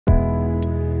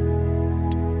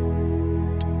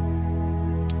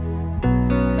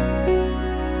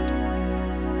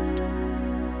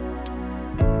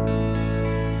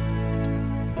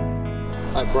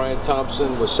Hi, Brian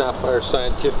Thompson with Sapphire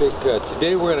Scientific.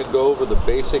 Today we're going to go over the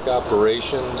basic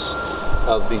operations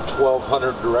of the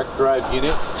 1200 Direct Drive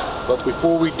unit. But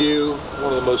before we do,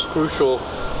 one of the most crucial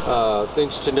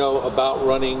things to know about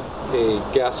running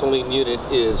a gasoline unit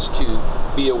is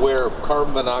to be aware of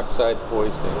carbon monoxide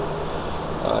poisoning.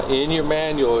 In your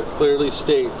manual it clearly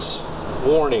states,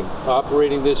 warning,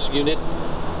 operating this unit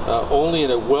only in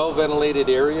a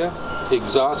well-ventilated area.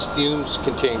 Exhaust fumes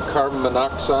contain carbon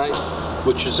monoxide,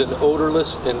 which is an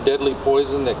odorless and deadly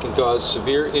poison that can cause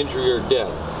severe injury or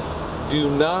death.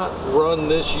 Do not run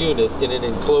this unit in an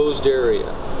enclosed area.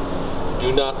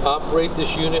 Do not operate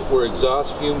this unit where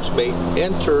exhaust fumes may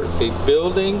enter a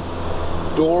building,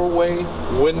 doorway,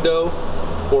 window,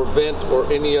 or vent, or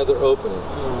any other opening.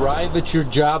 You arrive at your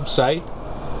job site,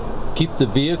 keep the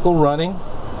vehicle running,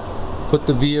 put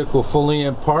the vehicle fully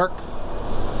in park,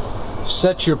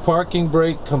 set your parking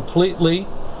brake completely,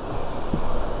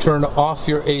 turn off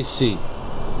your AC.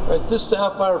 Right, this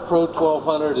Sapphire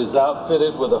Pro-1200 is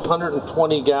outfitted with a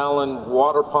 120-gallon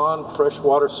water pond, fresh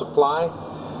water supply.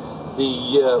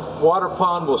 The water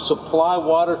pond will supply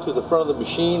water to the front of the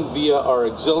machine via our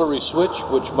auxiliary switch,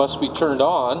 which must be turned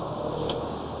on.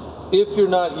 If you're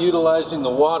not utilizing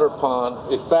the water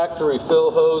pond, a factory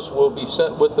fill hose will be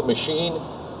sent with the machine.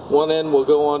 One end will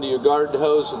go onto your garden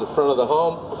hose at the front of the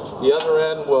home. The other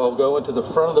end will go into the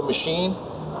front of the machine.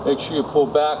 Make sure you pull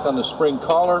back on the spring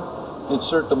collar,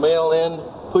 insert the male end,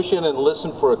 push in and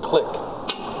listen for a click.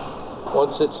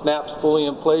 Once it snaps fully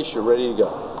in place, you're ready to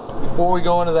go. Before we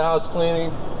go into the house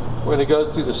cleaning, we're going to go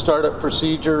through the startup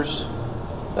procedures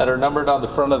that are numbered on the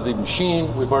front of the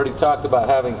machine. We've already talked about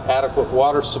having adequate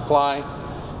water supply.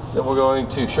 Then we're going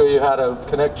to show you how to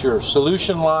connect your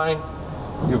solution line,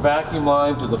 your vacuum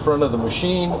line to the front of the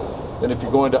machine. And if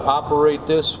you're going to operate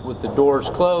this with the doors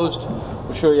closed,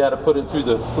 we'll show you how to put it through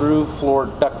the through-floor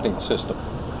ducting system.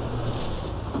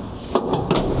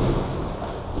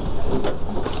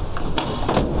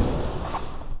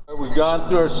 We've gone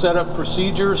through our setup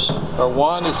procedures. Our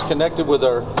wand is connected with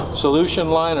our solution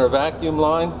line, our vacuum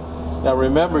line. Now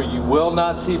remember, you will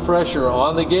not see pressure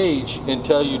on the gauge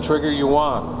until you trigger your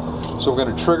wand. So we're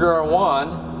going to trigger our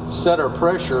wand, set our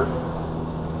pressure.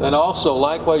 Then also,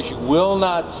 likewise, you will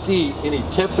not see any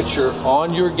temperature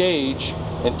on your gauge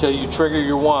until you trigger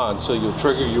your wand. So you'll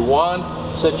trigger your wand,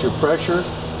 set your pressure,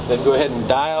 then go ahead and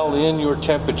dial in your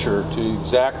temperature to the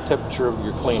exact temperature of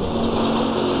your cleaning.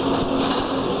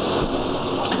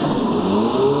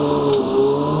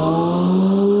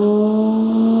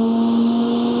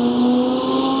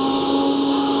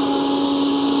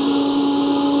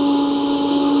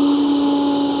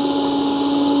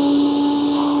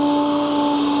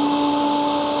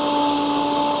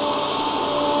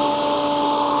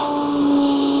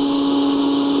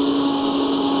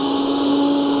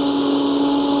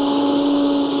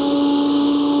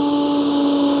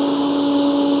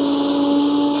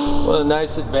 One of the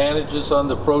nice advantages on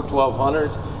the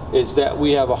Pro-1200 is that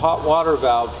we have a hot water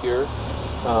valve here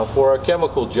for our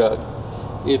chemical jug.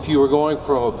 If you were going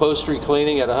from upholstery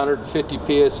cleaning at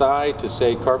 150 psi to,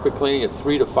 say, carpet cleaning at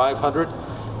 300 to 500,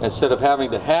 instead of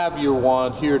having to have your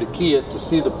wand here to key it to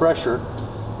see the pressure,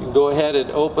 you can go ahead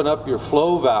and open up your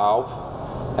flow valve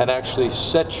and actually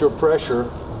set your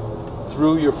pressure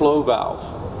through your flow valve.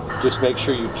 Just make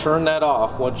sure you turn that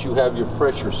off once you have your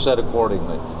pressure set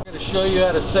accordingly. I'm going to show you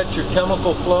how to set your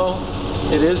chemical flow.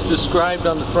 It is described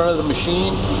on the front of the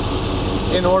machine.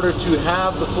 In order to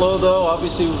have the flow though,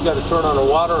 obviously we've got to turn on our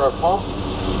water, our pump.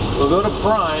 We'll go to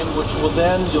prime, which will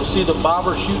then, you'll see the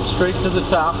bobber shoot straight to the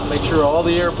top. Make sure all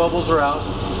the air bubbles are out.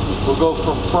 We'll go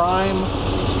from prime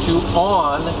to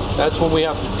on. That's when we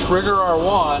have to trigger our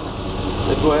wand.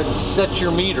 Then go ahead and set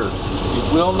your meter.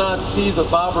 You will not see the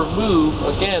bobber move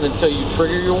again until you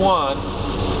trigger your wand,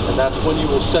 and that's when you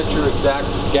will set your exact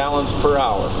gallons per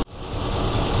hour.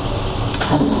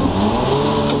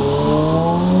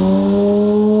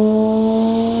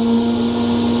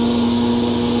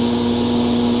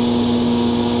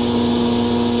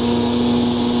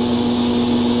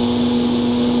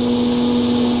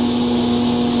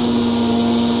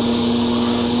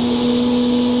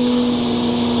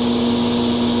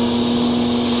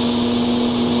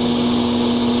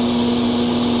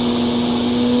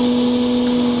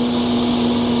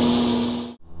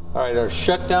 Our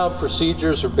shutdown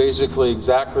procedures are basically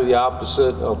exactly the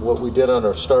opposite of what we did on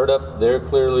our startup. They're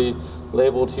clearly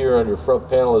labeled here on your front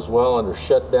panel as well under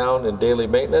shutdown and daily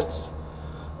maintenance.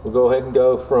 We'll go ahead and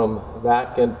go from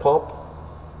vac and pump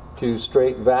to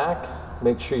straight vac.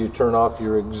 Make sure you turn off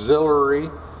your auxiliary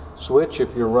switch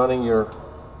if you're running your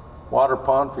water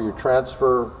pond for your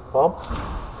transfer pump.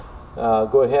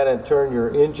 Go ahead and turn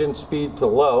your engine speed to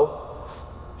low.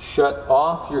 Shut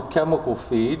off your chemical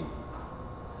feed.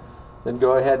 Then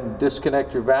go ahead and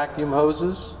disconnect your vacuum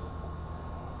hoses.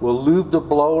 We'll lube the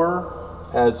blower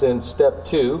as in step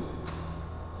 2.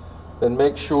 Then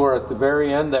make sure at the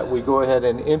very end that we go ahead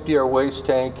and empty our waste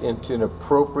tank into an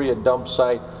appropriate dump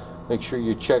site. Make sure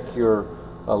you check your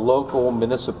local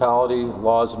municipality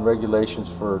laws and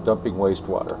regulations for dumping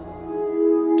wastewater.